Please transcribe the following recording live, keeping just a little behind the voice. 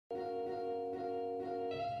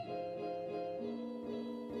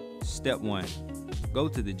Step 1. Go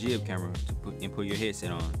to the jib camera and put your headset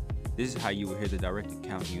on. This is how you will hear the director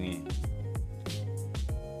count you in.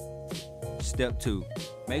 Step 2.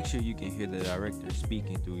 Make sure you can hear the director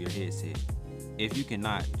speaking through your headset. If you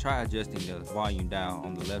cannot, try adjusting the volume dial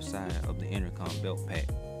on the left side of the intercom belt pack.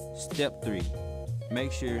 Step 3.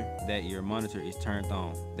 Make sure that your monitor is turned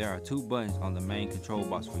on. There are 2 buttons on the main control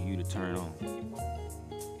box for you to turn on.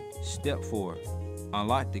 Step 4.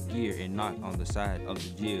 Unlock the gear and knock on the side of the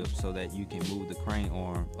jib so that you can move the crane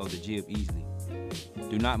arm of the jib easily.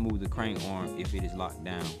 Do not move the crane arm if it is locked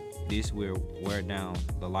down. This will wear down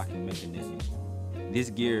the locking mechanism. This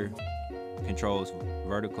gear controls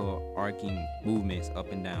vertical arcing movements up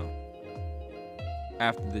and down.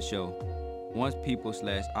 After the show, once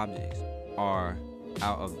people/objects are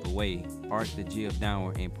out of the way, arc the jib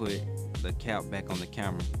downward and put the cap back on the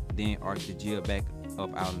camera, then arc the jib back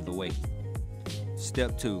up out of the way.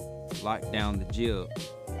 Step 2. Lock down the jib,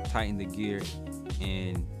 tighten the gear,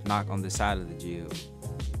 and knock on the side of the jib.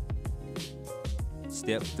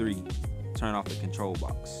 Step 3. Turn off the control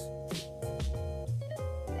box.